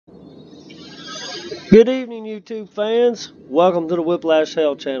Good evening, YouTube fans. Welcome to the Whiplash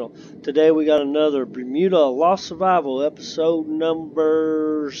Hell channel. Today we got another Bermuda Lost Survival episode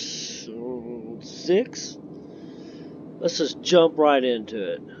number 6. Let's just jump right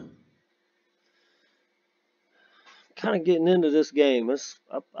into it. Kind of getting into this game. I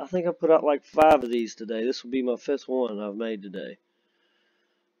think I put out like 5 of these today. This will be my 5th one I've made today,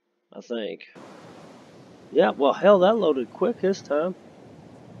 I think. Yeah, well, hell, that loaded quick this time.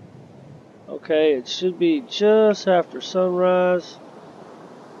 Okay, it should be just after sunrise.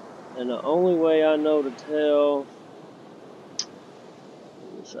 And the only way I know to tell, get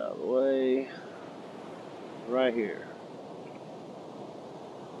this out of the way, right here.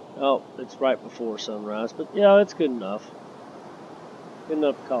 Oh, it's right before sunrise, but yeah, it's good enough. Good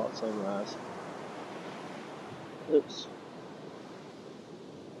enough to call it sunrise. Oops.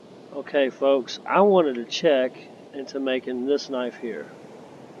 Okay, folks, I wanted to check into making this knife here.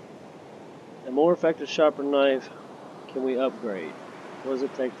 A more effective, sharper knife. Can we upgrade? What does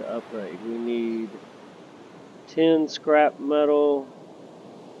it take to upgrade? We need 10 scrap metal,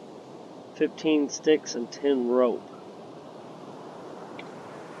 15 sticks, and 10 rope.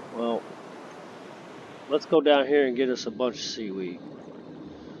 Well, let's go down here and get us a bunch of seaweed.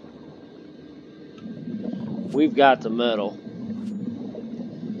 We've got the metal.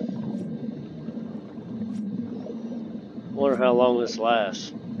 Wonder how long this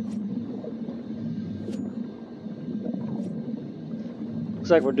lasts. Looks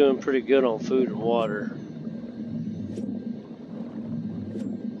like we're doing pretty good on food and water.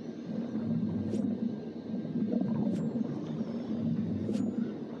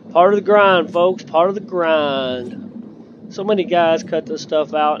 Part of the grind, folks. Part of the grind. So many guys cut this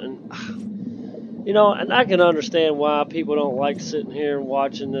stuff out, and you know, and I can understand why people don't like sitting here and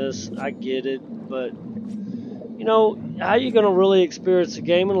watching this. I get it, but you know, how you gonna really experience the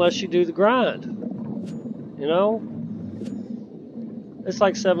game unless you do the grind? You know, it's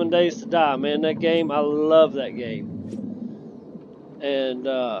like 7 Days to Die, man. That game, I love that game, and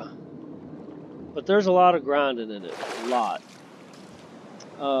but there's a lot of grinding in it, a lot.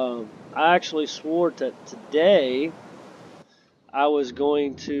 I actually swore that today I was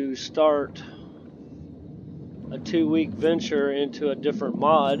going to start a 2-week venture into a different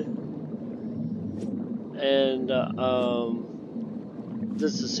mod, and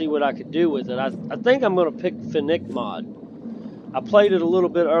just to see what I could do with it. I think I'm going to pick Finnick mod. I played it a little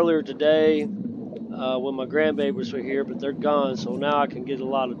bit earlier today when my grandbabies were here, but they're gone, so now I can get a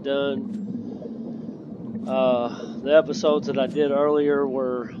lot of done. The episodes that I did earlier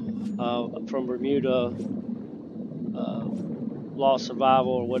were from Bermuda, Lost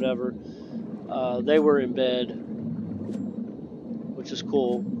Survival or whatever. They were in bed, which is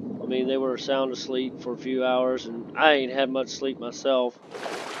cool. I mean, they were sound asleep for a few hours, and I ain't had much sleep myself.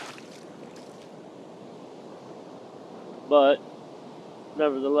 But,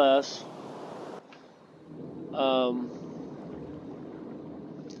 nevertheless, oh,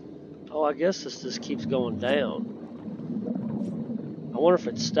 I guess this just keeps going down. I wonder if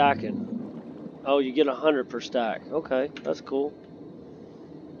it's stacking. Oh, you get 100 per stack. Okay, that's cool.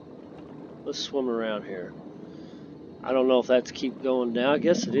 Let's swim around here. I don't know if that's keep going down. I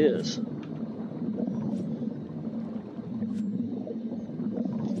guess it is.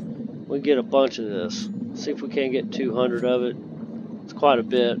 We get a bunch of this. See if we can't get 200 of it. It's quite a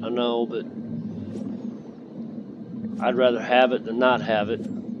bit, I know, but I'd rather have it than not have it.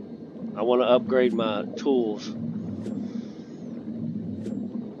 I want to upgrade my tools.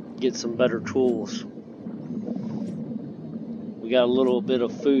 Get some better tools. We got a little bit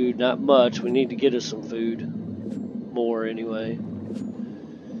of food, not much. We need to get us some food. More anyway.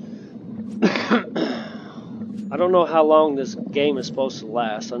 I don't know how long this game is supposed to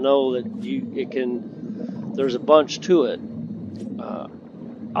last. I know that there's a bunch to it.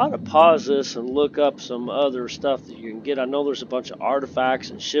 I ought to pause this and look up some other stuff that you can get. I know there's a bunch of artifacts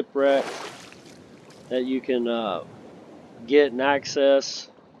and shipwrecks that you can get and access,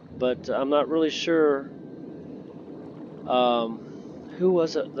 but I'm not really sure. Who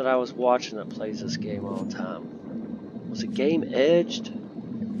was it that I was watching that plays this game all the time? Was it Game Edged?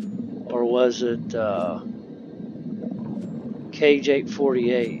 Or was it Cage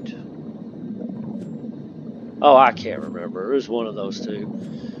 848? Oh, I can't remember. It was one of those two.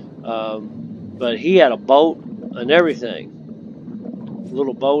 But he had a boat and everything. A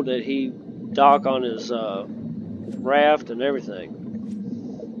little boat that he docked on his raft and everything.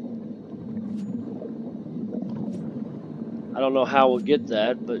 I don't know how we'll get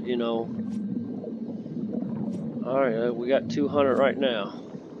that, but you know. Alright, we got 200 right now.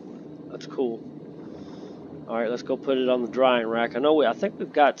 That's cool. Alright, let's go put it on the drying rack. I think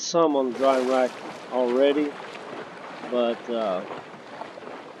we've got some on the drying rack already, but I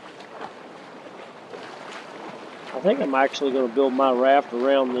think I'm actually going to build my raft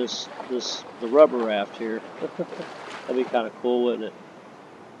around the rubber raft here. That'd be kind of cool, wouldn't it?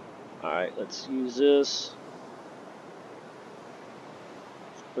 Alright, let's use this.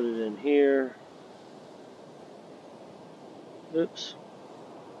 Let's put it in here. Oops.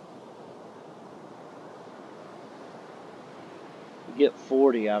 You get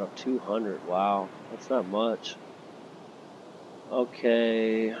 40 out of 200. Wow, that's not much.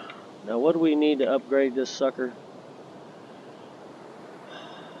 Okay, now what do we need to upgrade this sucker?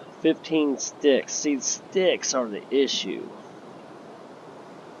 15 sticks. See, sticks are the issue.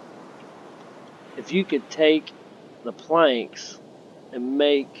 If you could take the planks and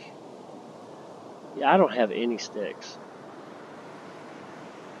make... Yeah, I don't have any sticks.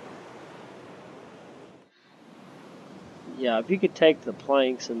 Yeah, if you could take the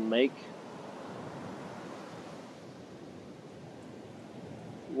planks and make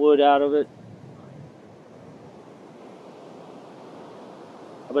wood out of it.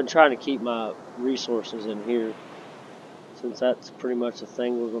 I've been trying to keep my resources in here, since that's pretty much the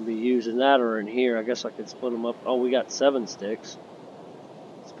thing we're going to be using. That or in here. I guess I could split them up. Oh, we got 7 sticks.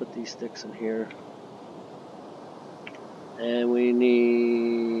 Let's put these sticks in here. And we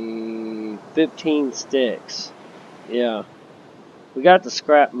need 15 sticks. Yeah. We got the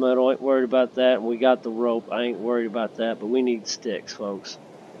scrap metal. Ain't worried about that. And we got the rope. I ain't worried about that. But we need sticks, folks.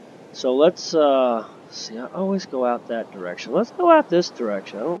 So let's see. I always go out that direction. Let's go out this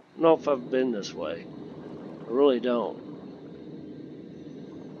direction. I don't know if I've been this way. I really don't.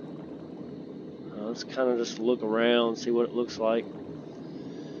 Let's kind of just look around, see what it looks like.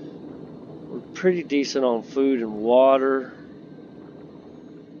 We're pretty decent on food and water.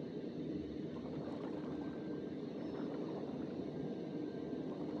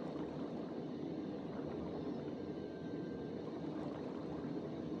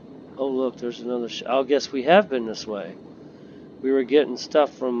 Oh look, there's another I guess we have been this way. We were getting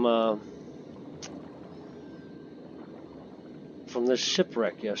stuff from this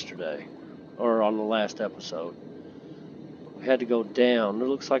shipwreck yesterday, or on the last episode. We had to go down. It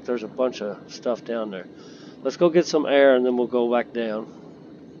looks like there's a bunch of stuff down there. Let's go get some air and then we'll go back down.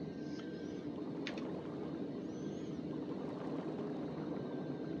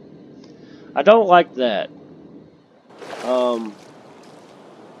 I don't like that.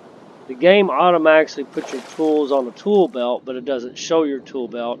 The game automatically puts your tools on the tool belt, but it doesn't show your tool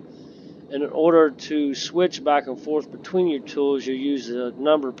belt. And in order to switch back and forth between your tools, you use the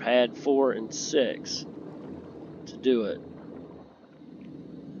number pad 4 and 6 to do it.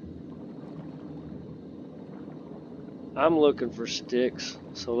 I'm looking for sticks,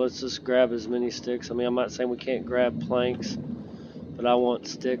 so let's just grab as many sticks. I mean, I'm not saying we can't grab planks, but I want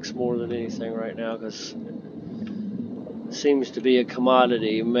sticks more than anything right now because it seems to be a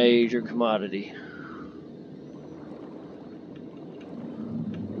commodity, a major commodity.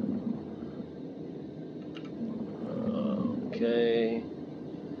 Okay.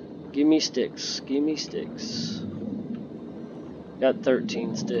 Give me sticks. Give me sticks. Got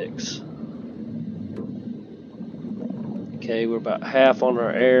 13 sticks. Okay, we're about half on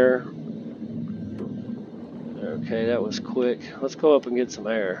our air. Okay, that was quick. Let's go up and get some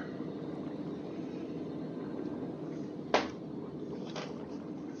air.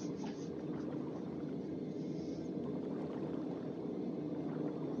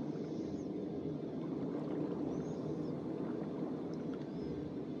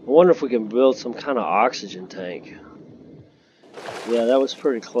 I wonder if we can build some kind of oxygen tank. Yeah, that was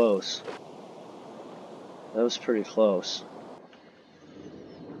pretty close. That was pretty close.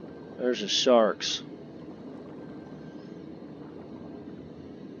 There's the sharks.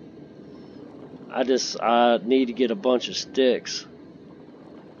 I need to get a bunch of sticks.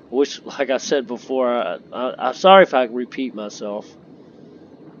 Which, like I said before, I'm sorry if I repeat myself.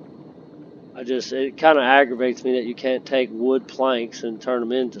 It kind of aggravates me that you can't take wood planks and turn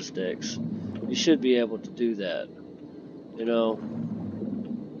them into sticks. You should be able to do that, you know.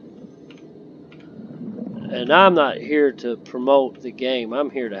 And I'm not here to promote the game. I'm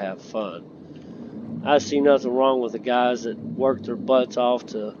here to have fun. I see nothing wrong with the guys that work their butts off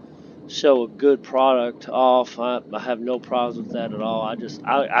to show a good product off. I have no problems with that at all. I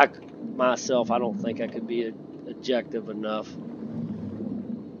myself, I don't think I could be objective enough.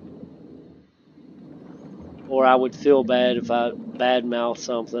 Or I would feel bad if I badmouth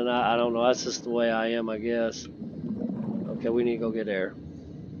something. I don't know. That's just the way I am, I guess. Okay, we need to go get air.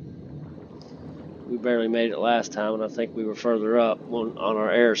 We barely made it last time, and I think we were further up on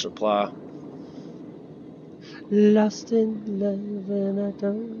our air supply. Lost in love and I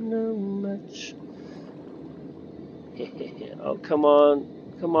don't know much. Oh, come on.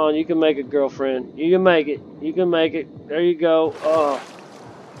 Come on, you can make it, girlfriend. You can make it. You can make it. There you go. Oh.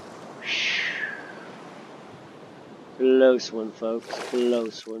 Close one, folks.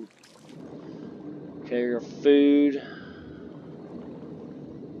 Close one. Okay, your food.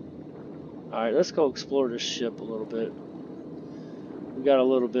 Alright, let's go explore this ship a little bit. We got a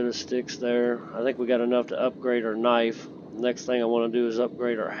little bit of sticks there. I think we got enough to upgrade our knife. Next thing I want to do is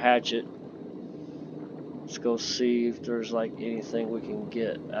upgrade our hatchet. Let's go see if there's like anything we can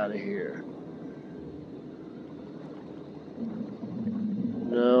get out of here.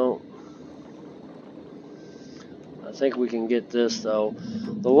 No. I think we can get this though.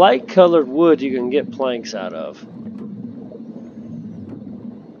 The light colored wood you can get planks out of.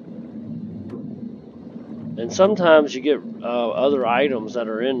 And sometimes you get other items that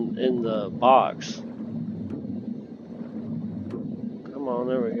are in the box. Come on,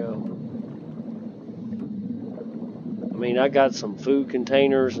 there we go. I mean, I got some food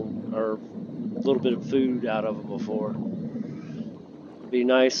containers or a little bit of food out of them before. It'd be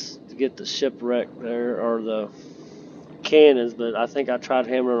nice to get the shipwreck there, or the cannons, but I think I tried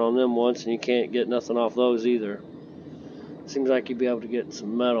hammering on them once and you can't get nothing off those either. Seems like you'd be able to get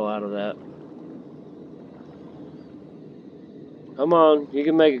some metal out of that. Come on, you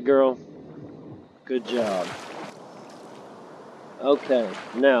can make it, girl. Good job. Okay,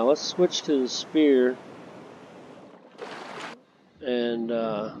 now let's switch to the spear and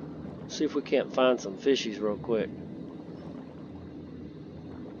see if we can't find some fishies real quick.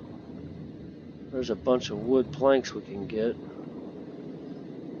 There's a bunch of wood planks we can get.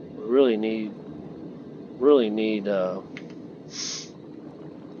 We really need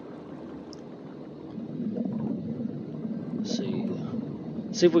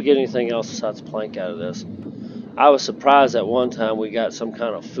see if we get anything else besides plank out of this. I was surprised at one time we got some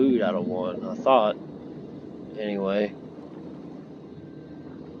kind of food out of one. I thought, anyway.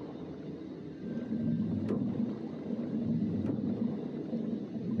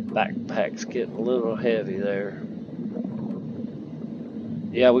 Backpack's getting a little heavy there.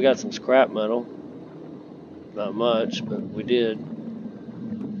 Yeah, we got some scrap metal. Not much, but we did.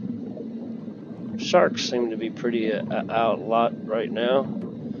 Sharks seem to be pretty out a lot right now.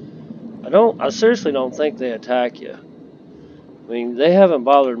 I seriously don't think they attack you. I mean, they haven't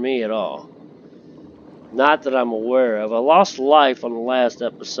bothered me at all. Not that I'm aware of. I lost life on the last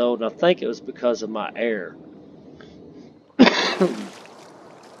episode, and I think it was because of my air.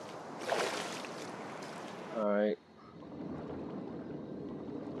 Alright.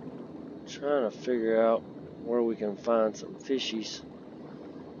 Trying to figure out where we can find some fishies.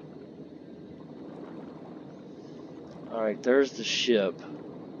 Alright, there's the ship.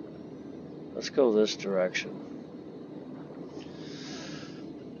 Let's go this direction.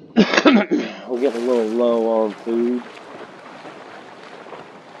 We're getting a little low on food.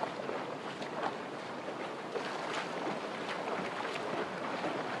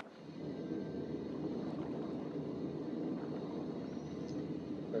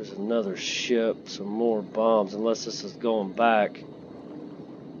 There's another ship, some more bombs, unless this is going back.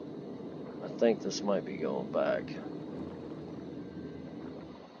 I think this might be going back.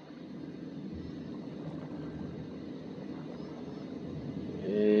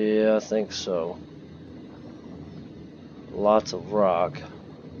 Yeah, I think so. Lots of rock.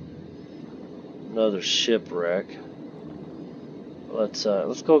 Another shipwreck. Let's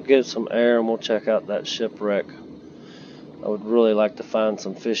go get some air and we'll check out that shipwreck. I would really like to find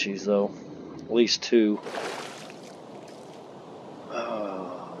some fishies though. At least two.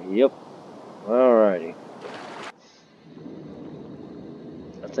 Oh, yep. Alrighty.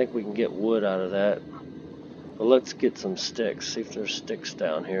 I think we can get wood out of that. But let's get some sticks. See if there's sticks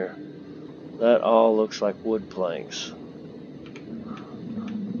down here. That all looks like wood planks.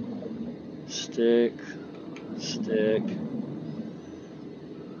 Stick. Stick.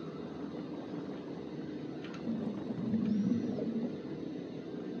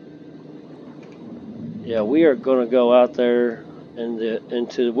 Yeah, we are going to go out there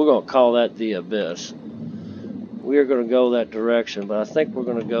into, we're going to call that the abyss. We are going to go that direction, but I think we're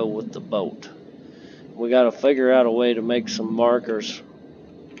going to go with the boat. We got to figure out a way to make some markers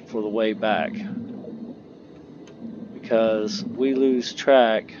for the way back, because we lose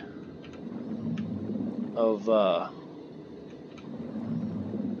track of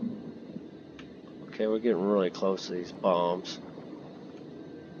okay, we're getting really close to these bombs.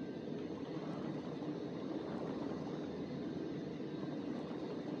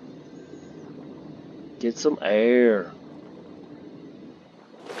 Get some air.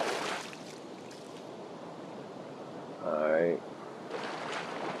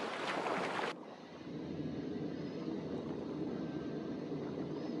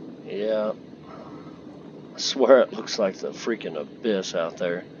 Yeah. I swear it looks like the freaking abyss out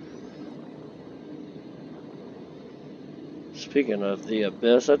there. Speaking of the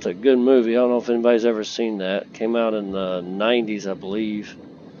abyss, that's a good movie. I don't know if anybody's ever seen that. Came out in the 90s, I believe.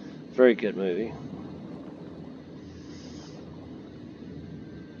 Very good movie.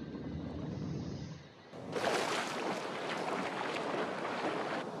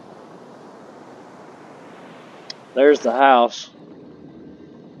 There's the house.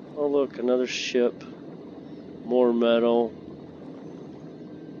 Oh, look, another ship. More metal.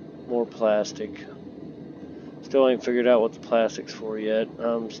 More plastic. Still ain't figured out what the plastic's for yet.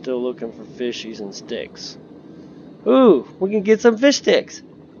 I'm still looking for fishies and sticks. Ooh, we can get some fish sticks.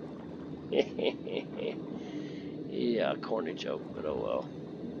 Yeah, corny joke, but oh well.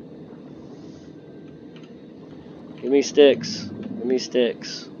 Give me sticks. Give me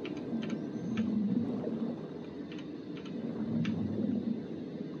sticks.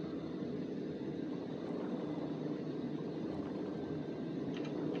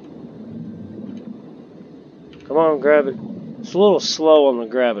 Come on, grab it. It's a little slow on the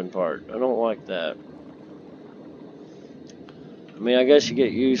grabbing part. I don't like that. I mean, I guess you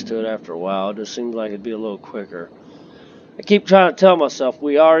get used to it after a while. It just seems like it'd be a little quicker. I keep trying to tell myself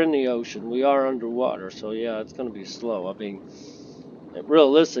we are in the ocean. We are underwater. So, yeah, it's going to be slow. I mean,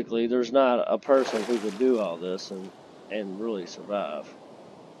 realistically, there's not a person who could do all this and really survive.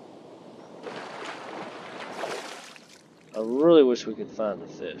 I really wish we could find the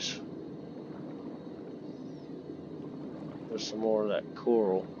fish. There's some more of that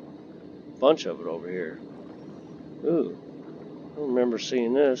coral. Bunch of it over here. Ooh. I don't remember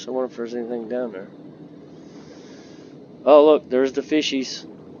seeing this. I wonder if there's anything down there. Oh, look. There's the fishies.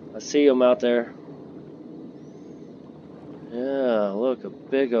 I see them out there. Yeah, look. A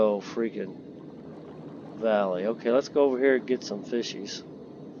big old freaking valley. Okay, let's go over here and get some fishies.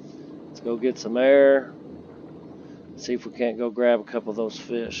 Let's go get some air. See if we can't go grab a couple of those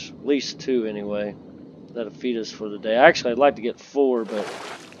fish. At least 2 anyway. That'll feed us for the day. Actually, I'd like to get 4, but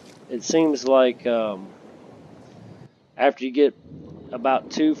it seems like after you get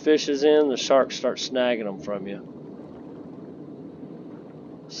about 2 fishes in, the sharks start snagging them from you.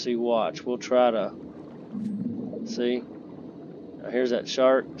 See, watch. We'll try to see. Here's that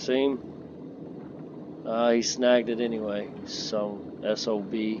shark. See him? He snagged it anyway. So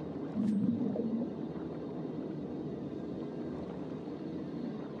SOB.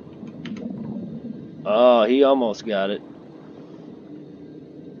 Oh, he almost got it.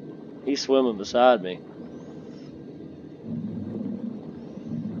 He's swimming beside me.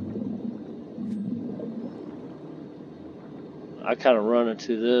 I kind of run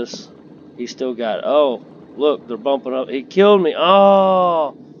into this. He still got it. Oh, look, they're bumping up. He killed me.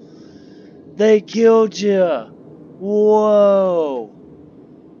 Oh, they killed you. Whoa.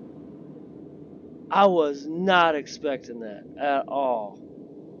 I was not expecting that at all.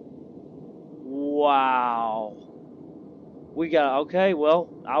 Wow. We got, okay, well,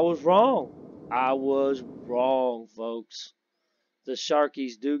 I was wrong. I was wrong, folks. The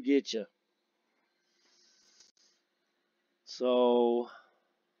sharkies do get you. So,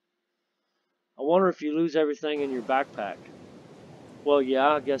 I wonder if you lose everything in your backpack. Well, yeah,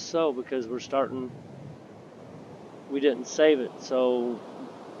 I guess so, because we're starting, we didn't save it. So,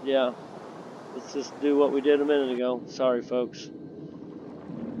 yeah, let's just do what we did a minute ago. Sorry, folks.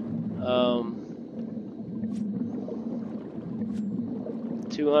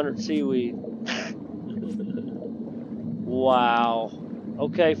 200 seaweed. Wow.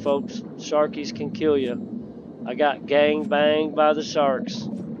 Okay, folks, sharkies can kill you. I got gang banged by the sharks.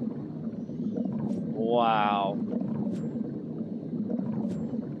 Wow.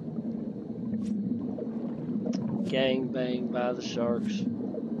 Gang banged by the sharks.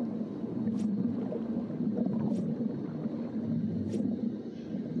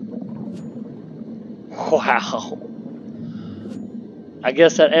 Wow. I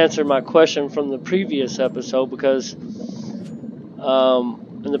guess that answered my question from the previous episode, because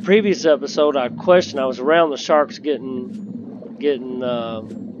in the previous episode I was around the sharks getting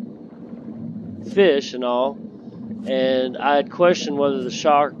fish and all, and I had questioned whether the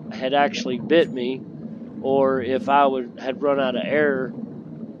shark had actually bit me or if I had run out of air,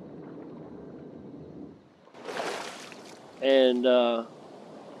 and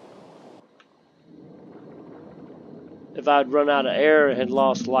if I'd run out of air and had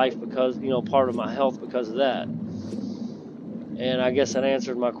lost life because, part of my health because of that. And I guess that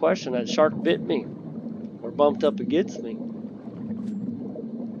answered my question. That shark bit me or bumped up against me.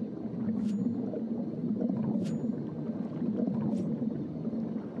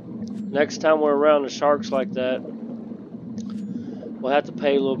 Next time we're around the sharks like that, we'll have to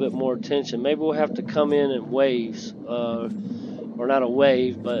pay a little bit more attention. Maybe we'll have to come in waves, or not a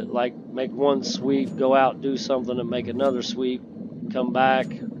wave, but like make one sweep, go out, do something, and make another sweep, come back.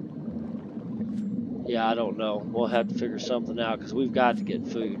 Yeah, I don't know. We'll have to figure something out because we've got to get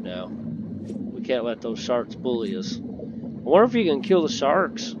food now. We can't let those sharks bully us. I wonder if you can kill the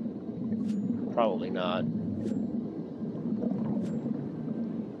sharks. Probably not.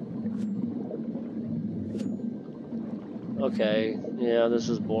 Okay, yeah, this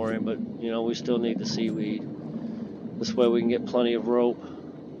is boring, but you know, we still need the seaweed. This way we can get plenty of rope.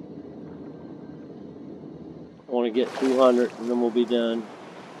 I want to get 200 and then we'll be done.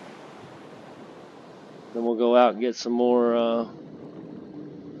 Then we'll go out and get some more.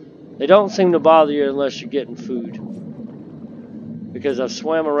 They don't seem to bother you unless you're getting food. Because I've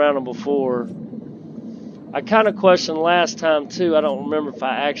swam around them before. I kind of questioned last time too. I don't remember if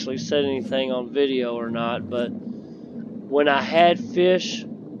I actually said anything on video or not, but when I had fish,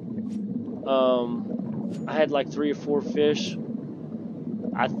 I had like 3 or 4 fish.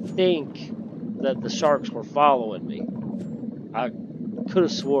 I think that the sharks were following me. I could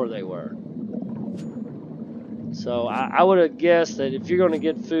have swore they were. So I would have guessed that if you're going to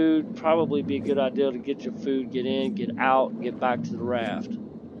get food, probably be a good idea to get your food, get in, get out, and get back to the raft.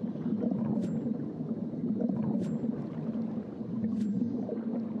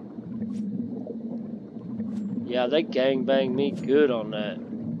 Yeah, they gangbanged me good on that.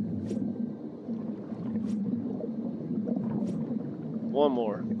 One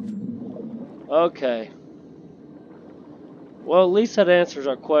more. Okay. Well, at least that answers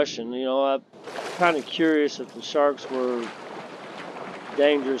our question. You know, I'm kind of curious if the sharks were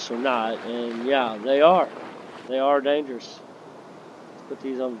dangerous or not. And yeah, they are. They are dangerous. Let's put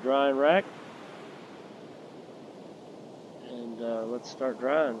these on the drying rack. And let's start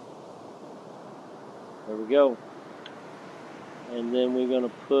drying. There we go. And then we're going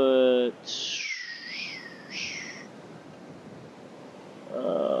to put...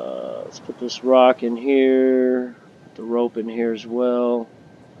 let's put this rock in here. The rope in here as well.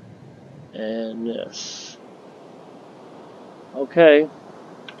 And this. Okay.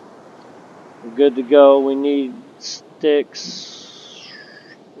 We're good to go. We need sticks.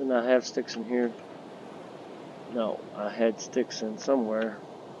 And I have sticks in here. No, I had sticks in somewhere.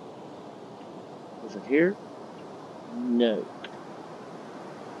 Was it here? No.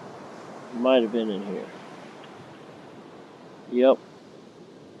 Might have been in here. Yep.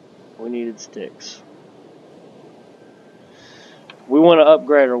 We needed sticks. We want to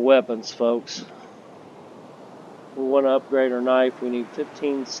upgrade our weapons, folks. We want to upgrade our knife. We need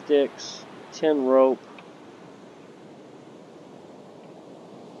 15 sticks, 10 rope.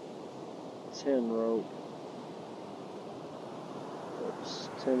 10 rope. Oops,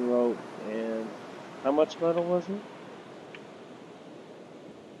 10 rope. And how much metal was it?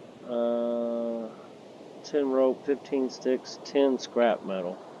 10 rope, 15 sticks, 10 scrap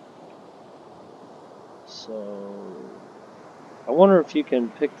metal. So I wonder if you can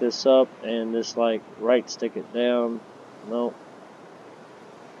pick this up and just like right stick it down. No.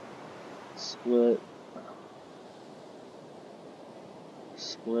 Split.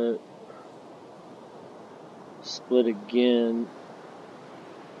 Split. Split again.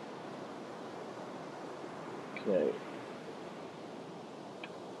 Okay.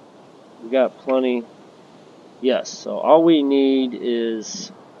 We got plenty. Yes, so all we need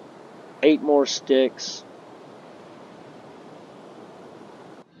is 8 more sticks.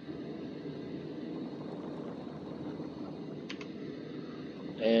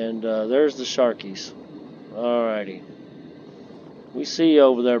 And there's the sharkies. Alrighty. We see you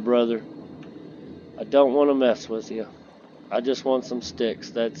over there, brother. I don't want to mess with you. I just want some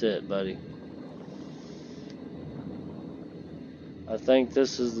sticks. That's it, buddy. I think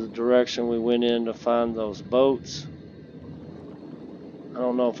this is the direction we went in to find those boats. I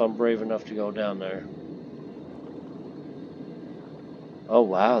don't know if I'm brave enough to go down there. Oh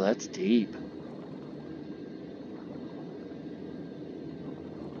wow, that's deep.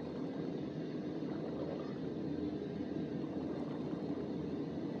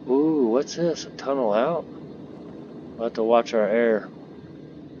 Ooh, what's this? A tunnel out? We'll have to watch our air.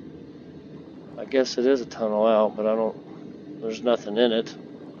 I guess it is a tunnel out, but there's nothing in it.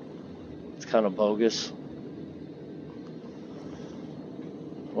 It's kind of bogus.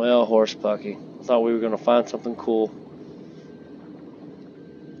 Well, horse pucky. I thought we were going to find something cool.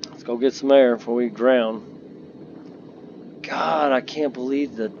 Let's go get some air before we drown. God, I can't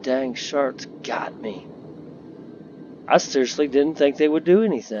believe the dang sharks got me. I seriously didn't think they would do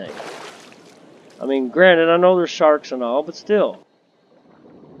anything. I mean, granted, I know they're sharks and all, but still.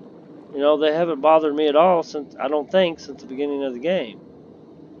 You know, they haven't bothered me at all since, I don't think, since the beginning of the game.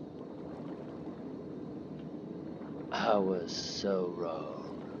 I was so wrong.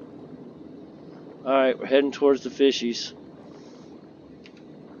 Alright, we're heading towards the fishies.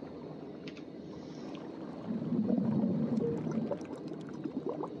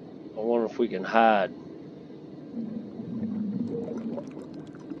 I wonder if we can hide.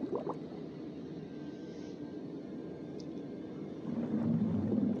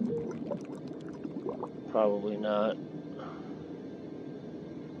 Probably not.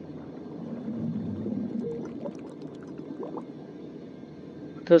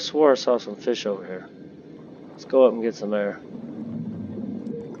 I could have swore I saw some fish over here. Let's go up and get some air.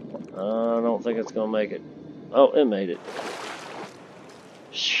 I don't think it's gonna make it. Oh, it made it.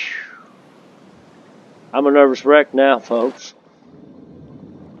 I'm a nervous wreck now, folks.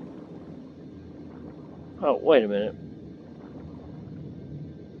 Oh, wait a minute.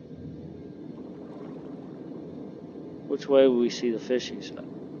 Which way will we see the fishies?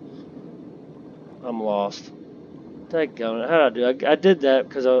 I'm lost. Dadgummit, how'd I do? I did that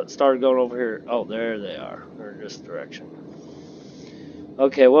because I started going over here. Oh, there they are. They're in this direction.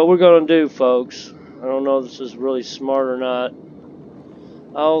 Okay, what we're going to do, folks, I don't know if this is really smart or not.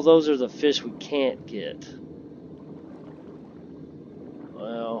 Oh, those are the fish we can't get.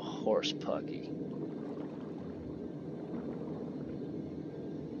 Well, horse pucky.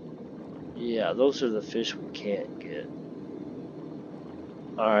 Yeah, those are the fish we can't get.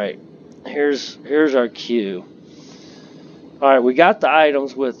 Alright, here's our cue. Alright, we got the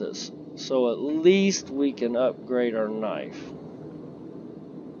items with us, so at least we can upgrade our knife.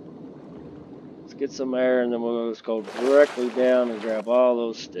 Let's get some air and then we'll just go directly down and grab all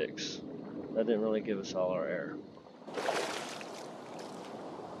those sticks. That didn't really give us all our air.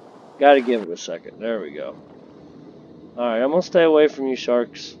 Gotta give it a second. There we go. Alright, I'm gonna stay away from you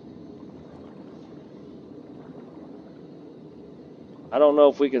sharks. I don't know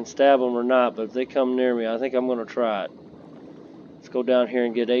if we can stab them or not, but if they come near me, I think I'm gonna try it. Let's go down here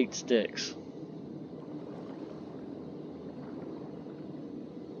and get 8 sticks.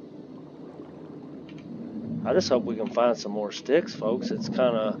 I just hope we can find some more sticks, folks. It's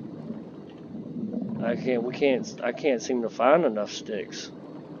kind of I can't seem to find enough sticks.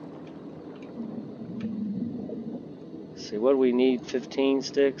 Let's see, what do we need? 15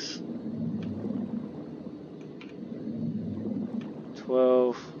 sticks?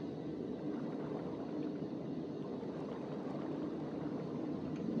 12.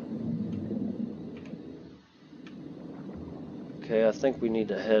 Okay, I think we need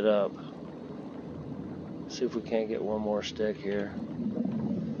to head up. See if we can't get one more stick here.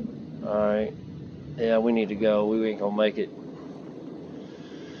 Alright. Yeah, we need to go. We ain't gonna make it.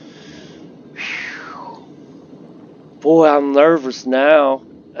 Whew. Boy, I'm nervous now.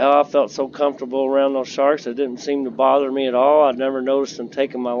 Oh, I felt so comfortable around those sharks. It didn't seem to bother me at all. I'd never noticed them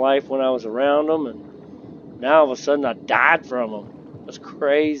taking my life when I was around them, and now all of a sudden I died from them. That's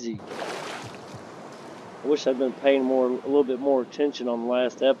crazy. I wish I'd been paying a little bit more attention on the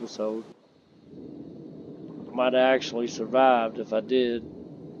last episode. I might have actually survived if I did.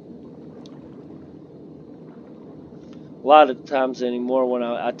 A lot of times anymore when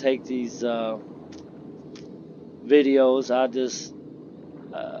I take these videos,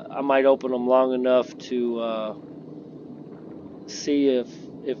 I might open them long enough to see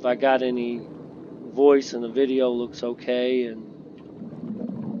if I got any voice and the video looks okay. And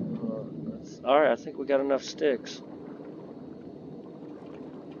all right, I think we got enough sticks.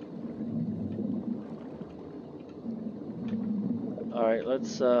 All right,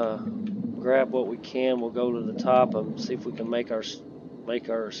 let's grab what we can. We'll go to the top and see if we can make our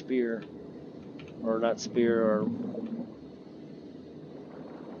spear, or not spear, or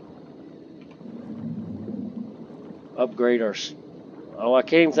upgrade our. Oh, I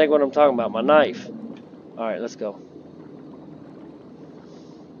can't even think what I'm talking about. My knife. All right, let's go.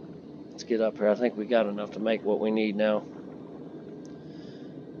 Let's get up here. I think we got enough to make what we need now.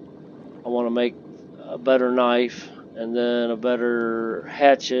 I want to make a better knife, and then a better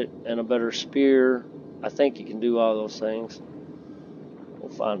hatchet, and a better spear. I think you can do all those things.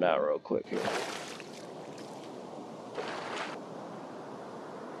 We'll find out real quick here.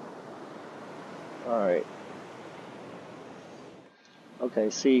 Alright. Okay,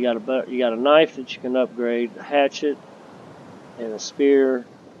 see, you got a knife that you can upgrade, a hatchet, and a spear,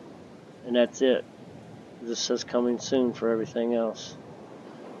 and that's it. This says coming soon for everything else.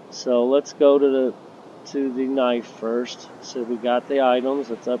 So let's go to the knife first. So we got the items.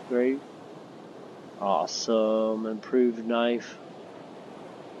 Let's upgrade. Awesome, improved knife.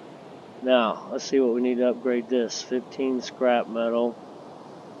 Now let's see what we need to upgrade this. 15 scrap metal,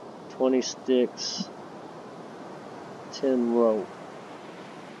 20 sticks, 10 rope.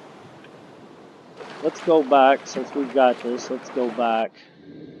 Let's go back, since we've got this, let's go back.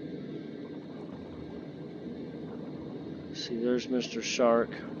 See, there's Mr.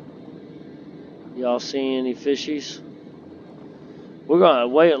 Shark. Y'all see any fishies? We're gonna, the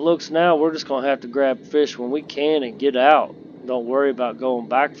way it looks now, we're just gonna have to grab fish when we can and get out. Don't worry about going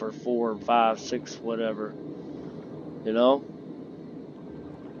back for 4, 5, 6, whatever. You know?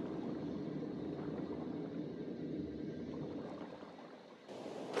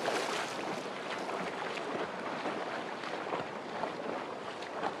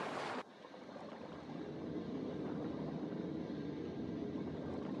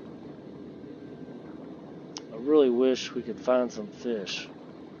 I really wish we could find some fish.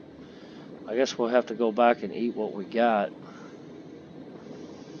 I guess we'll have to go back and eat what we got.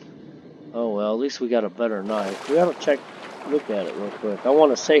 Oh well, at least we got a better knife. We gotta look at it real quick. I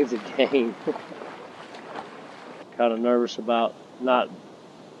want to save the game. Kind of nervous about not...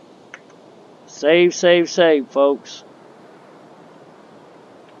 Save, folks.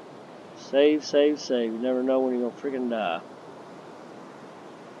 Save. You never know when you're gonna freaking die.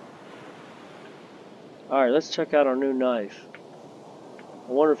 Alright, let's check out our new knife.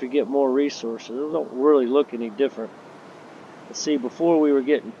 I wonder if you get more resources. It don't really look any different. Let's see, before we were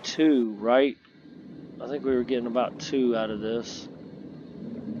getting 2, right? I think we were getting about 2 out of this.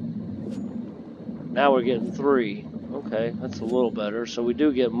 Now we're getting 3. Okay, that's a little better. So we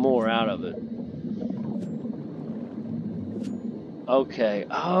do get more out of it. Okay.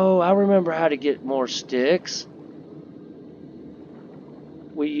 Oh, I remember how to get more sticks.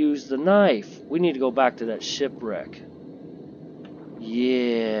 We use the knife. We need to go back to that shipwreck.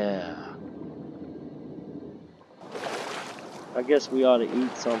 Yeah. I guess we ought to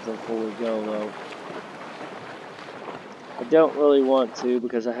eat something before we go, though. I don't really want to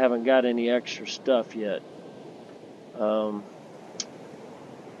because I haven't got any extra stuff yet.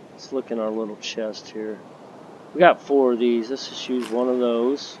 Let's look in our little chest here. We got 4 of these. Let's just use one of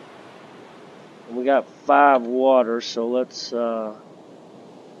those. And we got 5 water, so let's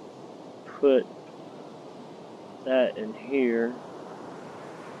put that in here.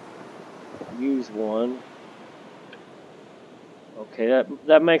 Use 1. Okay,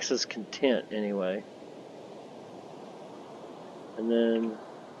 that makes us content anyway. And then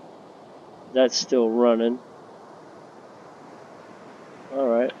that's still running.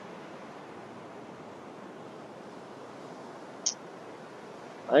 Alright.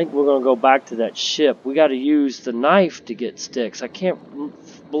 I think we're going to go back to that ship. We got to use the knife to get sticks. I can't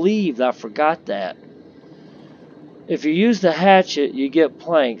believe I forgot that. If you use the hatchet, you get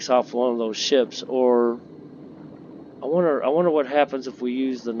planks off one of those ships. Or I wonder what happens if we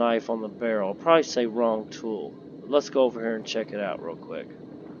use the knife on the barrel. I'll probably say wrong tool. Let's go over here and check it out real quick,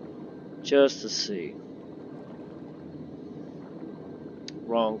 just to see.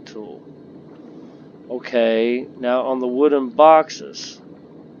 Wrong tool. Okay, now on the wooden boxes,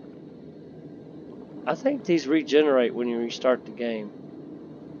 I think these regenerate when you restart the game.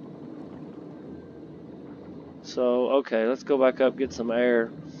 So, okay, let's go back up, get some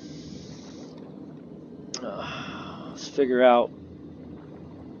air. Let's figure out.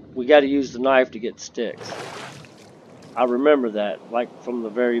 We got to use the knife to get sticks. I remember that, like from the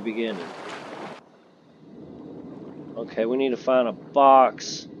very beginning. Okay, we need to find a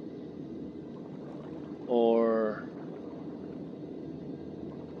box or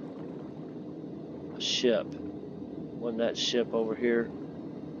a ship. Wasn't that ship over here?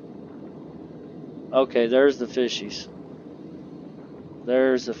 Okay, there's the fishies.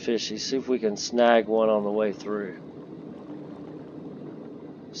 There's the fishies. See if we can snag one on the way through.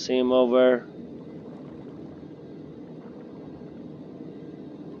 See him over there?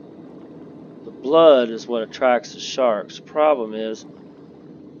 The blood is what attracts the sharks. The problem is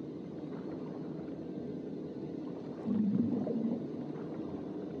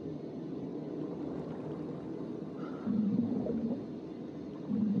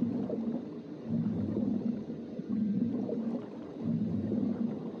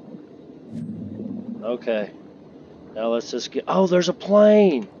okay. Now let's just get... Oh, there's a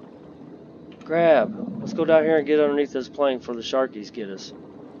plane! Grab. Let's go down here and get underneath this plane before the sharkies get us.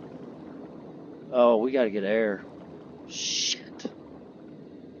 Oh, we gotta get air. Shit.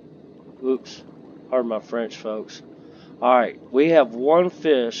 Oops. Pardon my French, folks. Alright, we have 1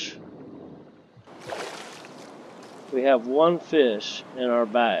 fish. We have 1 fish in our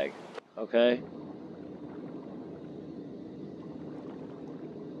bag. Okay?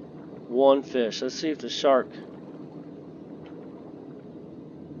 1 fish. Let's see if the shark...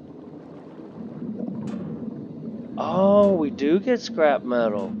 Oh, we do get scrap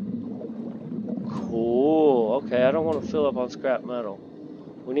metal. Cool. Okay, I don't want to fill up on scrap metal.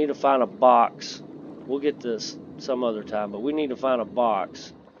 We need to find a box. We'll get this some other time, but we need to find a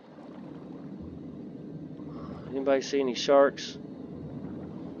box. Anybody see any sharks?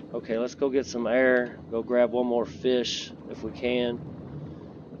 Okay, let's go get some air. Go grab one more fish if we can.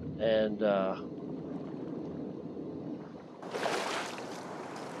 And there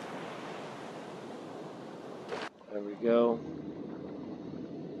we go.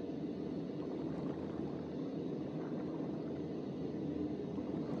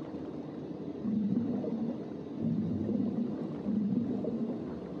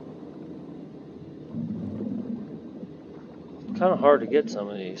 Kind of hard to get some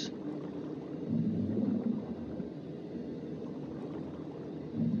of these.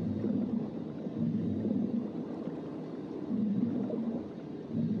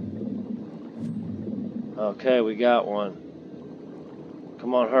 Okay, we got one.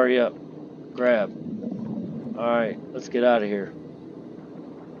 Come on, hurry up. Grab. Alright, let's get out of here.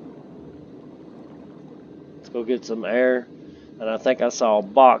 Let's go get some air. And I think I saw a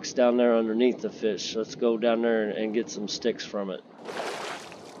box down there underneath the fish. Let's go down there and get some sticks from it.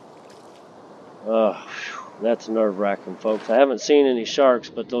 That's nerve-wracking, folks. I haven't seen any sharks,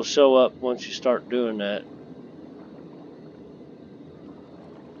 but they'll show up once you start doing that.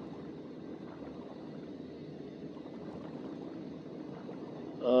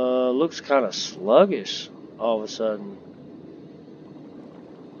 Looks kind of sluggish all of a sudden.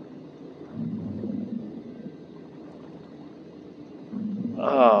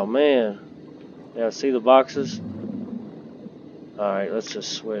 Oh, man. Yeah, see the boxes? Alright, let's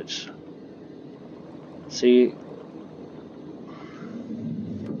just switch. See?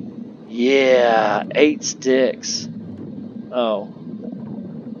 Yeah, 8 sticks. Oh.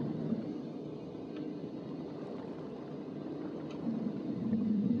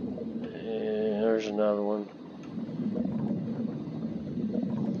 And there's another one.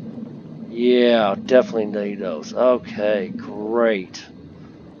 Yeah, definitely need those. Okay, great.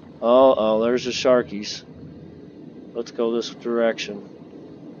 Oh, there's the sharkies. Let's go this direction.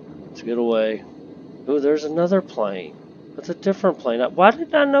 Let's get away. Ooh, there's another plane. That's a different plane. Why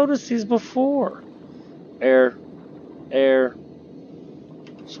didn't I notice these before? Air. Air.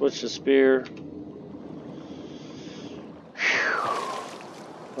 Switch to spear.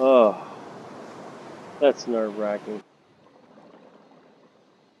 Oh, that's nerve-wracking.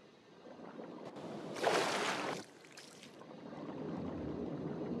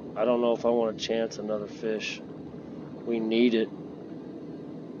 I don't know if I want to chance another fish. We need it.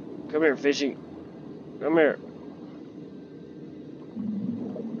 Come here, fishy. Come here.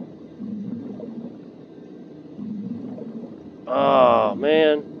 Oh,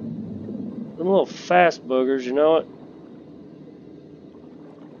 man. Them little fast boogers, you know it?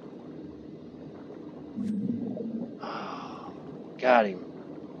 Got him.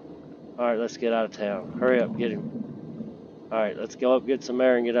 Alright, let's get out of town. Hurry up, get him. Alright, let's go up, get some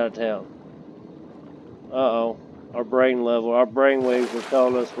air, and get out of town. Uh-oh. Our brain level, our brain waves are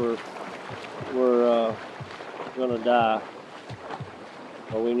telling us we're gonna die.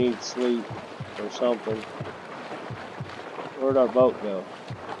 Or we need sleep or something. Where'd our boat go?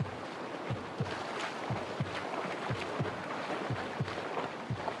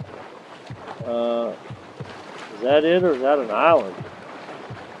 Is that it, or is that an island?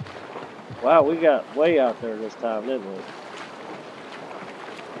 Wow, we got way out there this time, didn't we?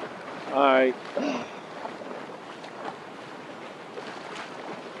 Alright.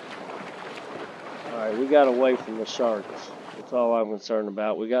 Alright, we got away from the sharks. That's all I'm concerned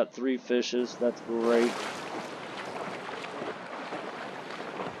about. We got 3 fishes. That's great.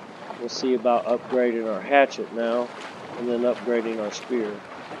 We'll see about upgrading our hatchet now, and then upgrading our spear.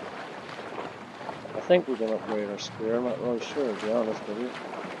 I think we can upgrade our spear. I'm not really sure, to be honest with you.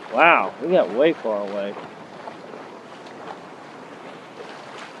 Wow, we got way far away.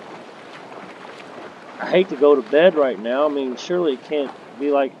 I hate to go to bed right now. I mean, surely it can't be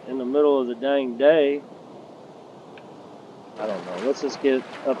like in the middle of the dang day. I don't know. Let's just get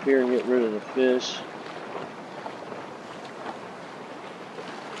up here and get rid of the fish.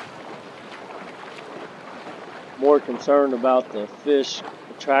 More concerned about the fish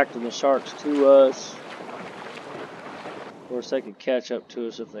attracting the sharks to us. Of course, they could catch up to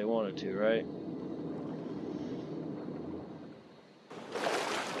us if they wanted to, right?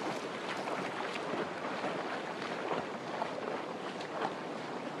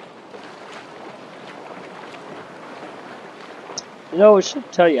 You know, it should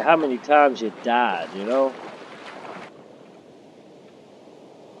tell you how many times you died, you know?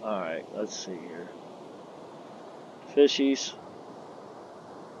 Alright, let's see here. Fishies.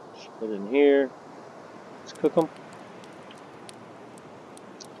 Just put in here. Let's cook them.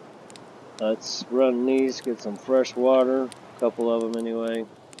 Let's run these, get some fresh water, a couple of them anyway.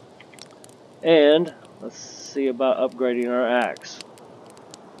 And let's see about upgrading our axe.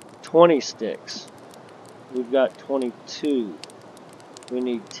 20 sticks. We've got 22. We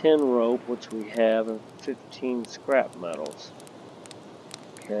need 10 rope, which we have, and 15 scrap metals.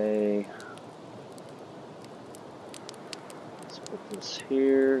 Okay. Let's put this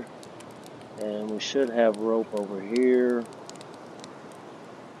here. And we should have rope over here.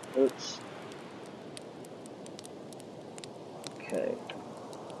 Oops. Okay.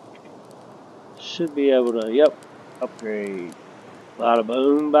 Should be able to, yep, upgrade. Bada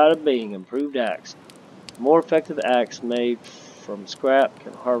boom, bada bing, improved axe. More effective axe made from scrap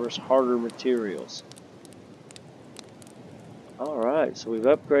can harvest harder materials. Alright, so we've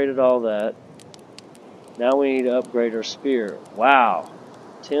upgraded all that. Now we need to upgrade our spear. Wow.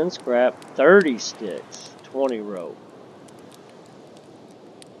 10 scrap, 30 sticks, 20 rope.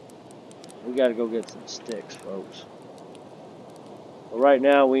 We gotta go get some sticks, folks. But right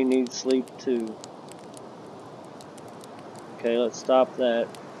now we need sleep too. Okay, let's stop that.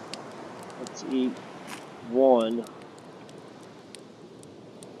 Let's eat one.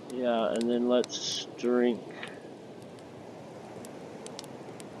 Yeah, and then let's drink.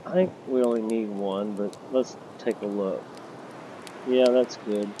 I think we only need one, but let's take a look. Yeah, that's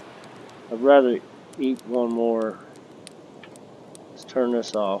good. I'd rather eat one more. Let's turn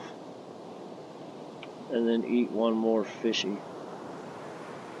this off. And then eat one more fishy.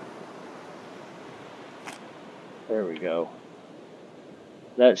 There we go.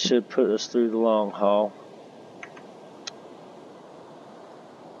 That should put us through the long haul.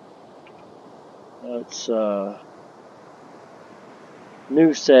 Let's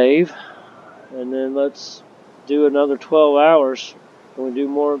new save, and then let's do another 12 hours. Can we do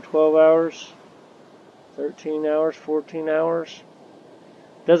more than 12 hours? 13 hours, 14 hours?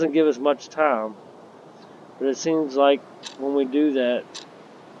 Doesn't give us much time, but it seems like when we do that,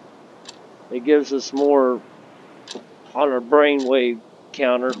 it gives us more on our brainwave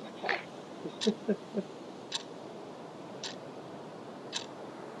counter.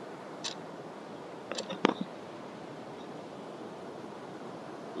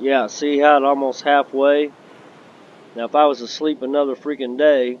 Yeah, see how it almost halfway? Now if I was asleep another freaking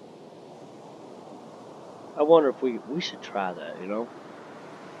day, I wonder if we should try that, you know?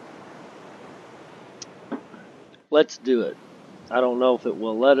 Let's do it. I don't know if it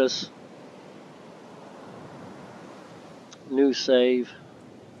will let us. New save.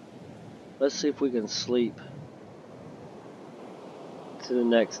 Let's see if we can sleep to the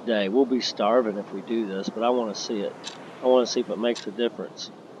next day. We'll be starving if we do this, but I want to see it. I want to see if it makes a difference.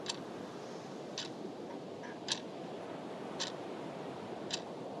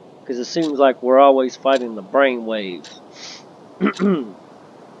 Because it seems like we're always fighting the brain waves. Who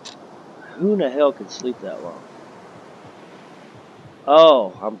in the hell could sleep that long?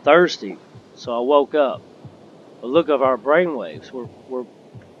 Oh, I'm thirsty, so I woke up. But look at our brain waves. We're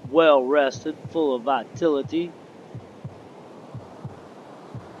well rested, full of vitality.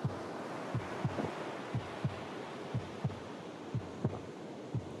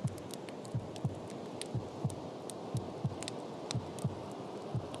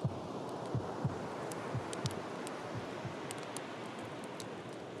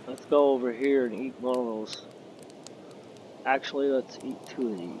 Let's go over here and eat one of those. Actually, let's eat 2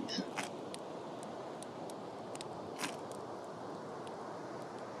 of these.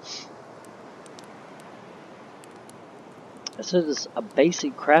 It says it's a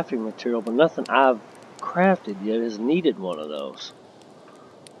basic crafting material, but nothing I've crafted yet has needed one of those.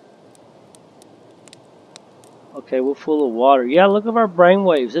 Okay, we're full of water. Yeah, look at our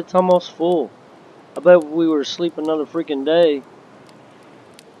brainwaves. It's almost full. I bet if we were asleep another freaking day,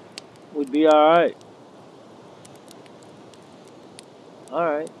 we'd be alright.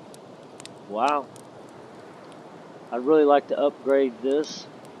 Alright. Wow. I'd really like to upgrade this.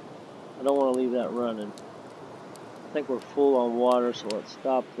 I don't want to leave that running. I think we're full on water, so let's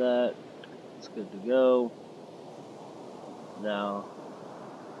stop that. It's good to go. Now,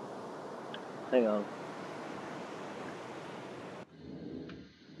 hang on.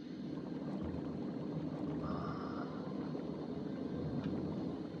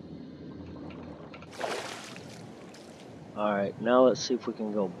 Alright, now let's see if we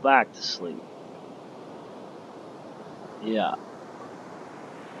can go back to sleep. Yeah.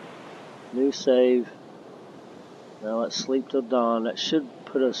 New save. Now let's sleep till dawn. That should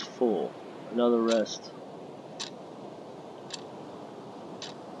put us full. Another rest.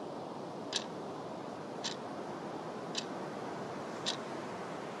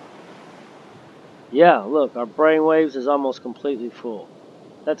 Yeah, look, our brainwaves is almost completely full.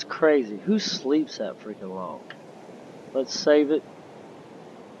 That's crazy. Who sleeps that freaking long? Let's save it.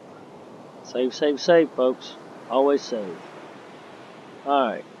 Save, save, save, folks. Always save.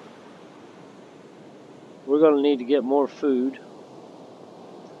 Alright. We're going to need to get more food.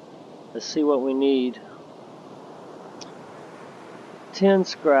 Let's see what we need. 10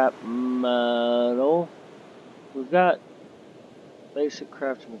 scrap metal. We've got basic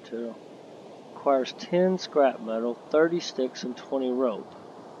crafting material. Requires 10 scrap metal, 30 sticks, and 20 rope.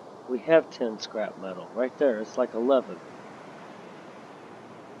 We have 10 scrap metal. Right there. It's like 11.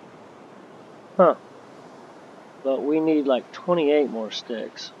 Huh. But we need like 28 more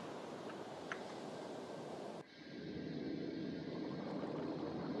sticks.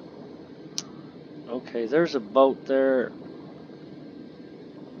 Okay, there's a boat there.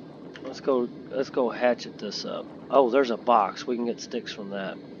 Let's go hatchet this up. Oh, there's a box. We can get sticks from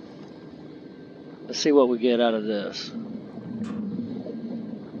that. Let's see what we get out of this.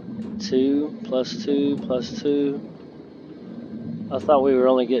 2 plus 2 plus 2. I thought we were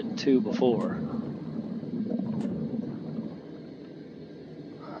only getting 2 before.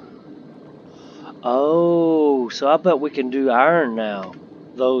 Oh, so I bet we can do iron now.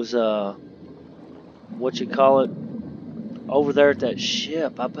 Those, what you call it, over there at that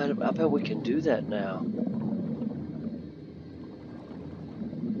ship. I bet we can do that now.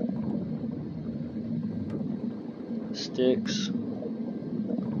 Sticks.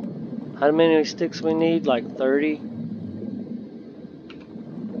 How many sticks we need? Like 30?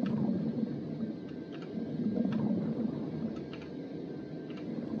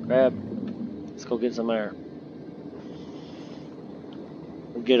 Grab. Let's go get some air.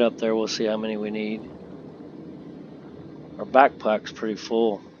 We'll get up there, we'll see how many we need. Our backpack's pretty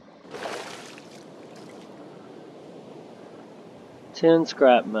full. 10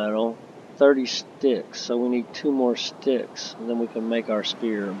 scrap metal, 30 sticks, so we need 2 more sticks, and then we can make our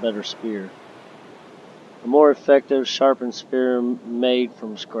spear, a better spear. A more effective, sharpened spear made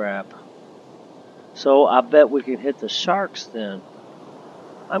from scrap. So I bet we can hit the sharks then.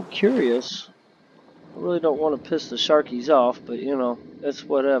 I'm curious. I really don't want to piss the sharkies off, but you know, it's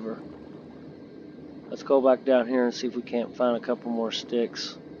whatever. Let's go back down here and see if we can't find a couple more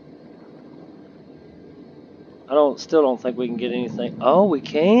sticks. Still don't think we can get anything. Oh, we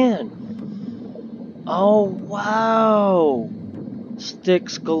can. Oh, wow.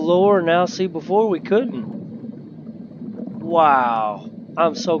 Sticks galore now. See, before we couldn't. Wow.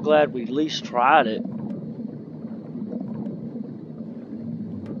 I'm so glad we at least tried it.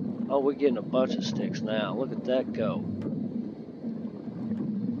 Oh, we're getting a bunch of sticks now. Look at that go.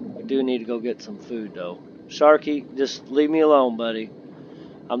 We do need to go get some food, though. Sharky, just leave me alone, buddy.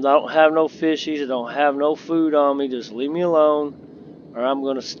 I don't have no fishies. I don't have no food on me. Just leave me alone, or I'm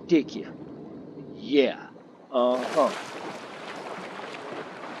going to stick you. Yeah. Uh-huh.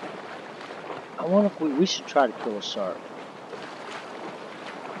 I wonder if we should try to kill a shark.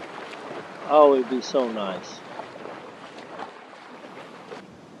 Oh, it'd be so nice.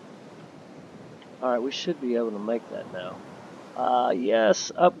 Alright, we should be able to make that now.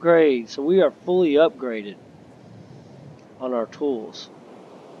 Yes, upgrade. So we are fully upgraded on our tools.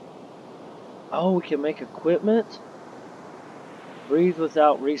 Oh, we can make equipment? Breathe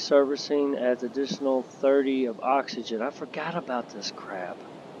without resurfacing adds additional 30 of oxygen. I forgot about this crap.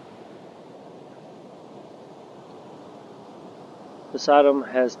 This item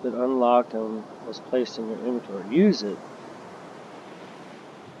has been unlocked and was placed in your inventory. Use it.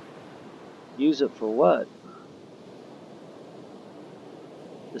 Use it for what?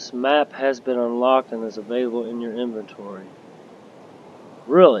 This map has been unlocked and is available in your inventory.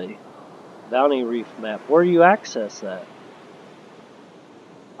 Really? Bounty Reef map. Where do you access that?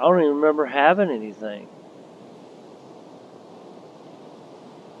 I don't even remember having anything.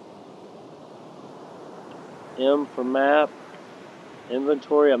 M for map.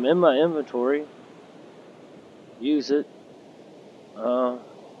 Inventory. I'm in my inventory. Use it.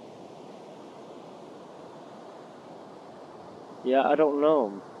 Yeah, I don't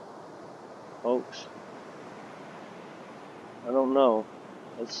know, folks. I don't know.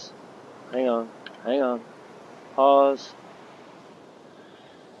 Let's hang on. Hang on. Pause.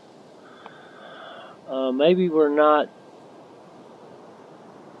 Maybe we're not.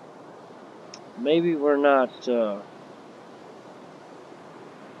 Maybe we're not.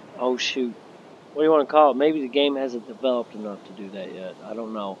 Oh shoot. What do you want to call it? Maybe the game hasn't developed enough to do that yet. I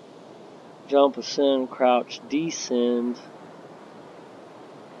don't know. Jump, ascend, crouch, descend.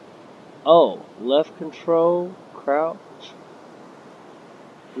 Oh, left control, crouch.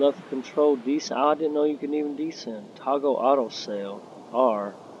 Left control, descend. Oh, I didn't know you could even descend. Toggle auto sail.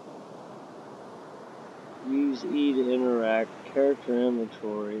 R. use E to interact. Character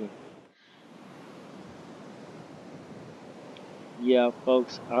inventory. Yeah,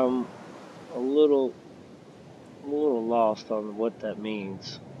 folks, I'm a little lost on what that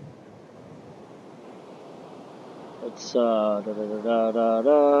means. Let's Let's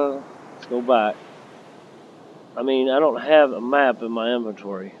go back. I mean, I don't have a map in my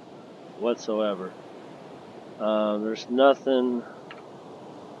inventory whatsoever. There's nothing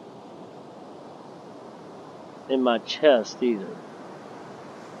in my chest either.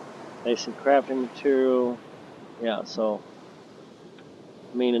 Basic crafting material. Yeah, so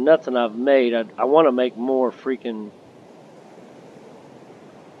I mean, nothing I've made. I want to make more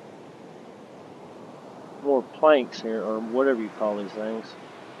planks here, or whatever you call these things.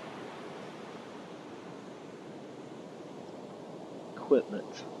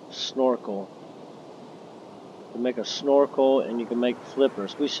 Equipment, snorkel. You can make a snorkel, and you can make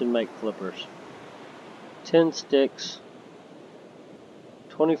flippers. We should make flippers. 10 sticks.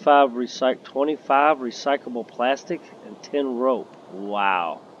 25 recyclable plastic, and 10 rope.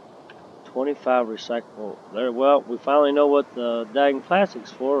 Wow. 25 recyclable. There. Well, we finally know what the dang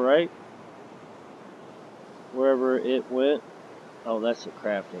plastic's for, right? Wherever it went. Oh, that's the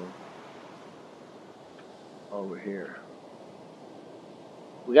crafting. Over here.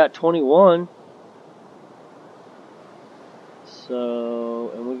 We got 21.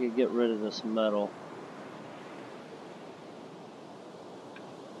 So, and we could get rid of this metal.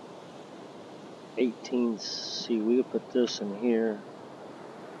 See, we could put this in here.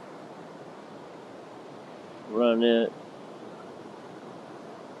 Run it.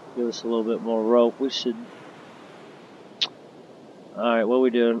 Give us a little bit more rope. We should. Alright, what are we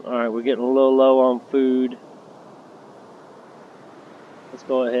doing? Alright, we're getting a little low on food. Let's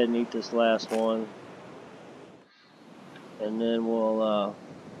go ahead and eat this last one. And then we'll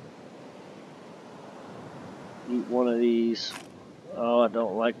eat one of these. Oh, I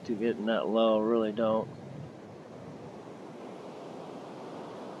don't like to getting that low. I really don't.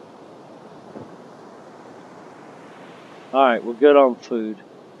 Alright, we're good on food.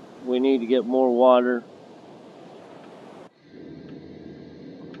 We need to get more water.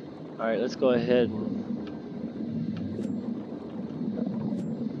 Alright, let's go ahead and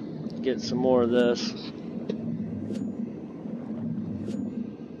get some more of this.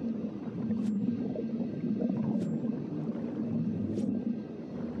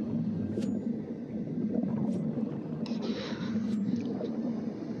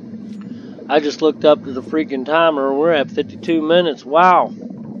 I just looked up to the freaking timer. We're at 52 minutes. Wow.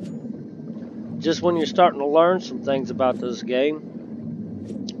 Just when you're starting to learn some things about this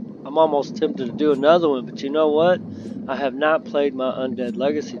game, I'm almost tempted to do another one. But you know what? I have not played my Undead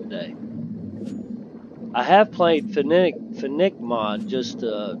Legacy today. I have played Finick mod just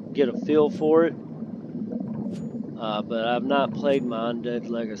to get a feel for it. But I've not played my Undead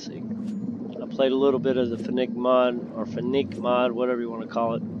Legacy. I played a little bit of the Finick mod, or Finick mod, whatever you want to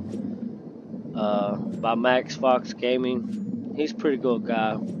call it. By Max Fox Gaming. He's a pretty good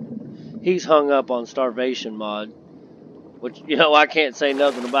guy. He's hung up on Starvation mod, which, you know, I can't say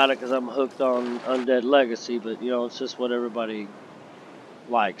nothing about it because I'm hooked on Undead Legacy, but, you know, it's just what everybody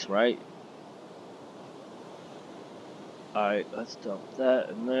likes, right? Alright, let's dump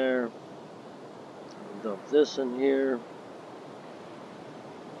that in there. Dump this in here.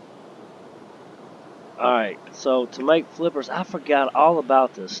 Alright, so to make flippers, I forgot all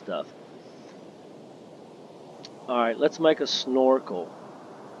about this stuff. Alright, let's make a snorkel.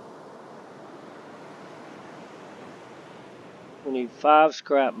 We need 5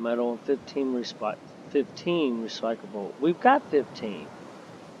 scrap metal and 15 recyclable. We've got 15.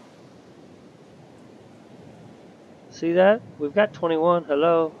 See that? We've got 21.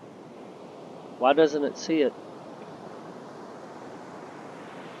 Hello? Why doesn't it see it?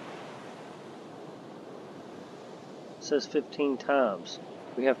 It says 15 times.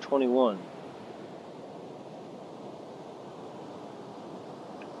 We have 21.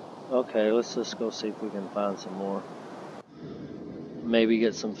 Okay, let's just go see if we can find some more. Maybe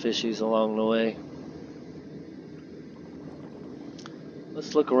get some fishies along the way.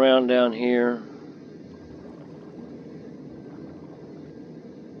 Let's look around down here.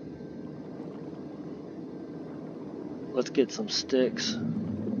 Let's get some sticks.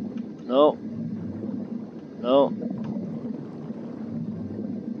 No. No.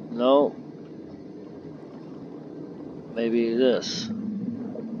 No. Maybe this.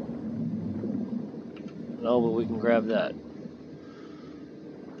 No, but we can grab that.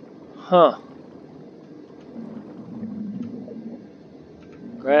 Huh.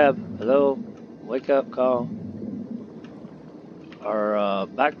 Grab. Hello. Wake up call. Our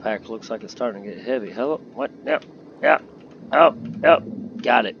backpack looks like it's starting to get heavy. Hello? What? Yep. Yep. Oh, yep.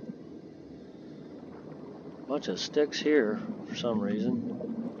 Got it. Bunch of sticks here for some reason.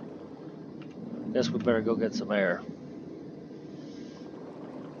 Guess we better go get some air.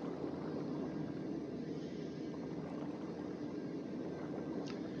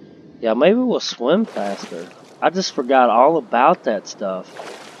 Yeah, maybe we'll swim faster. I just forgot all about that stuff.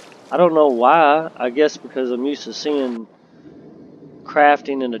 I don't know why. I guess because I'm used to seeing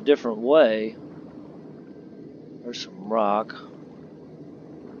crafting in a different way. There's some rock.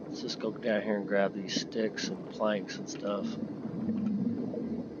 Let's just go down here and grab these sticks and planks and stuff.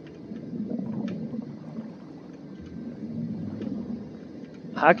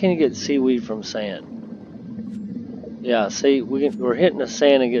 How can you get seaweed from sand? Yeah, see, we're hitting the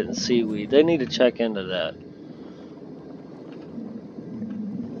sand and getting seaweed. They need to check into that.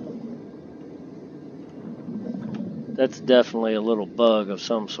 That's definitely a little bug of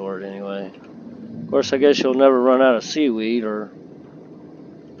some sort anyway. Of course, I guess you'll never run out of seaweed, or,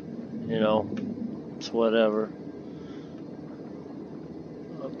 you know, it's whatever.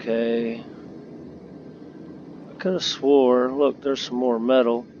 Okay. I could have swore, look, there's some more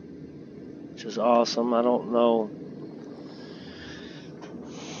metal, which is awesome. I don't know.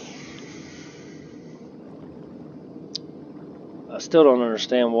 I still don't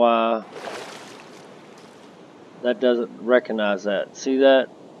understand why that doesn't recognize that. See that?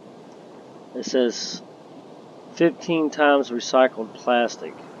 It says 15 times recycled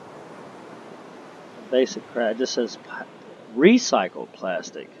plastic. Basic crap. It just says recycled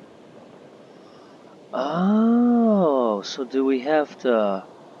plastic. Oh, so do we have to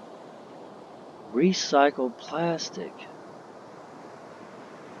recycle plastic?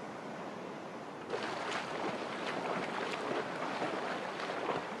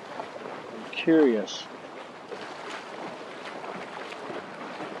 I'm curious.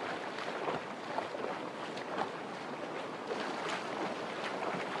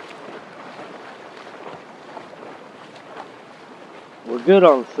 We're good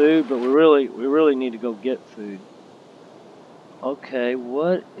on food, but we really need to go get food. Okay,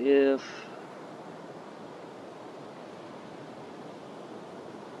 what if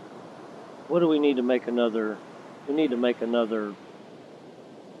what do we need to make another? We need to make another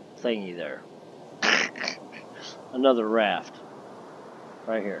thingy there. Another raft.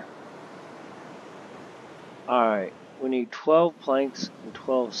 Right here. Alright, we need 12 planks and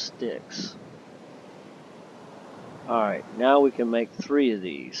 12 sticks. Alright, now we can make 3 of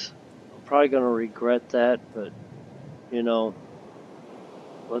these. I'm probably going to regret that, but, you know,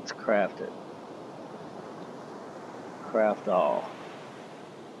 let's craft it. Craft all.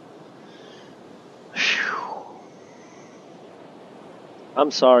 Whew.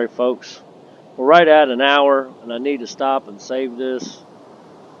 I'm sorry, folks. We're right at an hour, and I need to stop and save this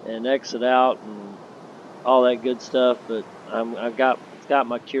and exit out and all that good stuff, but I've got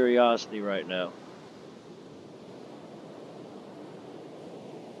my curiosity right now.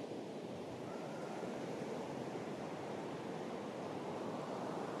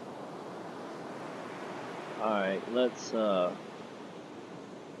 Alright, let's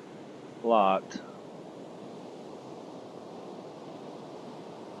blocked.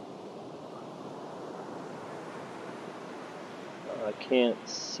 I can't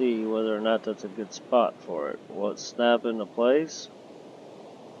see whether or not that's a good spot for it. Will it snap into place?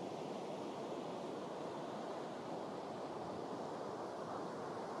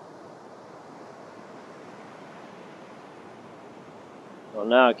 Well,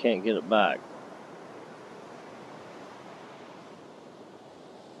 now I can't get it back.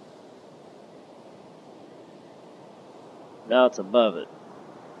 Now it's above it.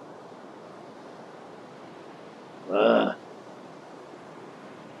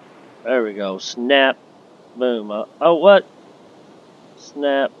 There we go. Snap. Boom. Oh, what?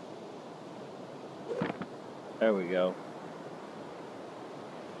 Snap. There we go.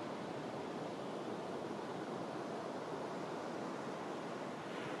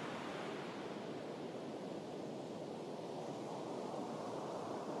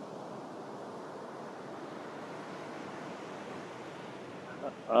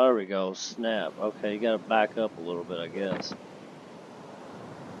 There we go. Snap. Okay, you gotta back up a little bit, I guess.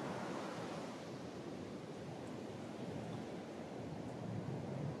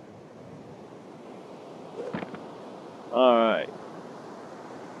 Alright.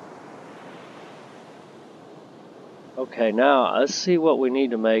 Okay, now let's see what we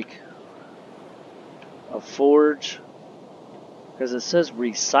need to make a forge. Because it says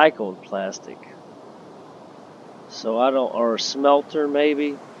recycled plastic. So I don't, or a smelter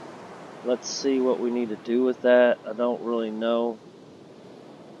maybe. Let's see what we need to do with that. I don't really know.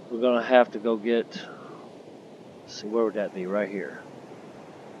 we're gonna have to go get. See, where would that be? Right here.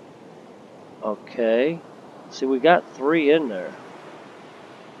 Okay. See, we got 3 in there.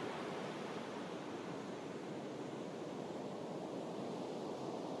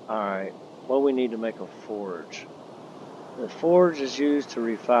 Alright. Well, we need to make a forge. The forge is used to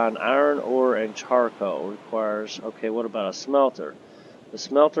refine iron ore and charcoal. Requires. Okay, what about a smelter? The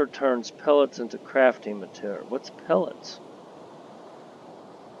smelter turns pellets into crafting material. What's pellets?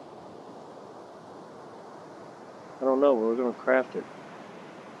 I don't know. We're gonna craft it.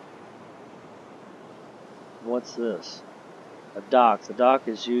 What's this? A dock. The dock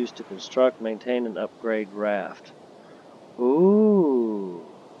is used to construct, maintain, and upgrade raft. Ooh.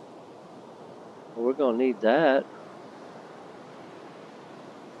 Well, we're gonna need that.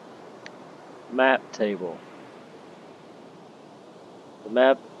 Map table.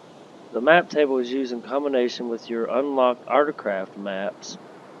 The map table is used in combination with your unlocked artcraft maps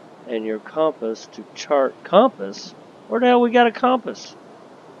and your compass to chart. Compass? Where the hell we got a compass?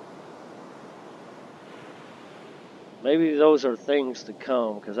 Maybe those are things to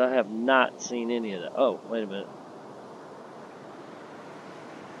come, because I have not seen any of that. Oh, wait a minute.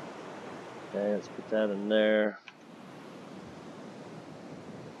 Okay, let's put that in there.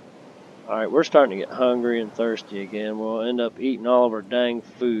 Alright, we're starting to get hungry and thirsty again. We'll end up eating all of our dang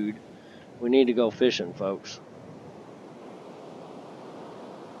food. We need to go fishing, folks.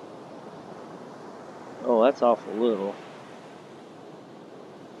 Oh, that's awful little.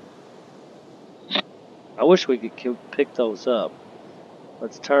 I wish we could pick those up.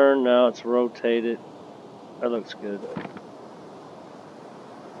 Let's turn now. It's rotated. That looks good.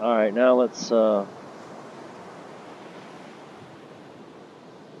 Alright, now let's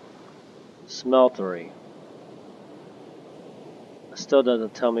smeltery. It still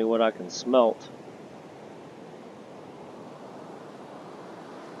doesn't tell me what I can smelt.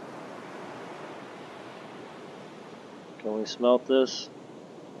 Can we smelt this?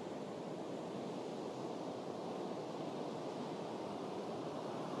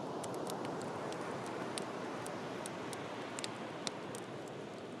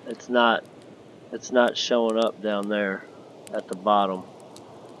 It's not showing up down there at the bottom.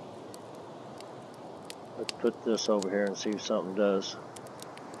 Let's put this over here and see if something does.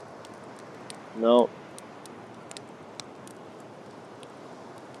 Nope.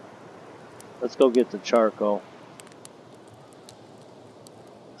 Let's go get the charcoal.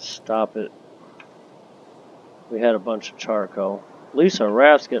 Stop it. We had a bunch of charcoal. At least our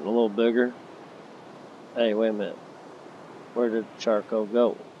raft's getting a little bigger. Hey, wait a minute. Where did the charcoal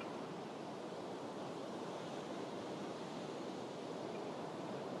go?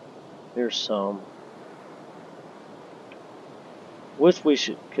 Here's some. Wish we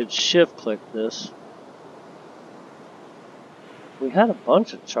could shift click this. We had a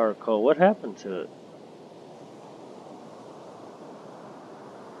bunch of charcoal. What happened to it?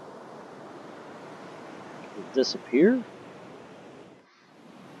 Did it disappear?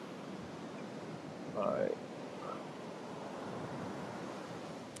 Alright.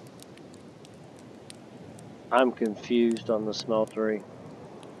 I'm confused on the smeltery.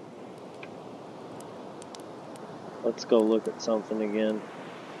 Let's go look at something again.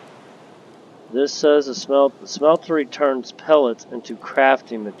 This says the smeltery turns pellets into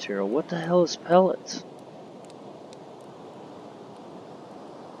crafting material. What the hell is pellets?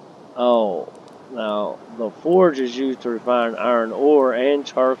 Oh, now the forge is used to refine iron ore and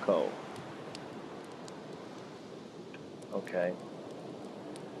charcoal. Okay.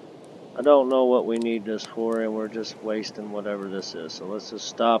 I don't know what we need this for, and we're just wasting whatever this is. So let's just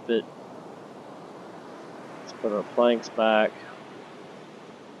stop it. Let's put our planks back.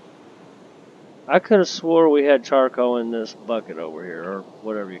 I could have swore we had charcoal in this bucket over here, or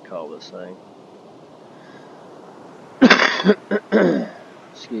whatever you call this thing.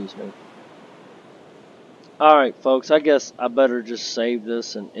 Excuse me. Alright, folks, I guess I better just save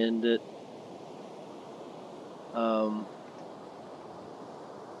this and end it.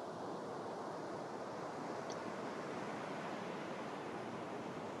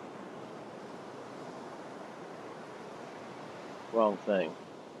 Wrong thing.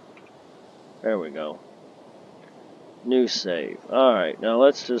 There we go. New save. Alright, now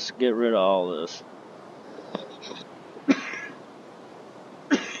let's just get rid of all this.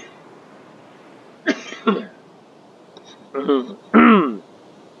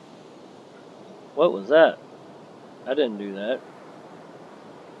 What was that? I didn't do that.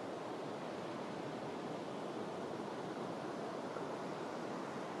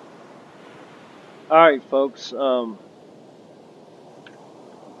 Alright, folks.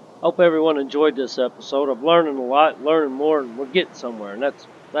 Hope everyone enjoyed this episode. I'm learning a lot, learning more, and we're getting somewhere, and that's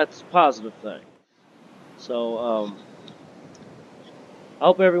That's a positive thing. So, I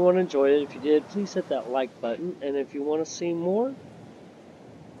hope everyone enjoyed it. If you did, please hit that like button. And if you want to see more,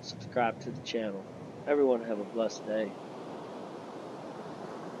 subscribe to the channel. Everyone have a blessed day.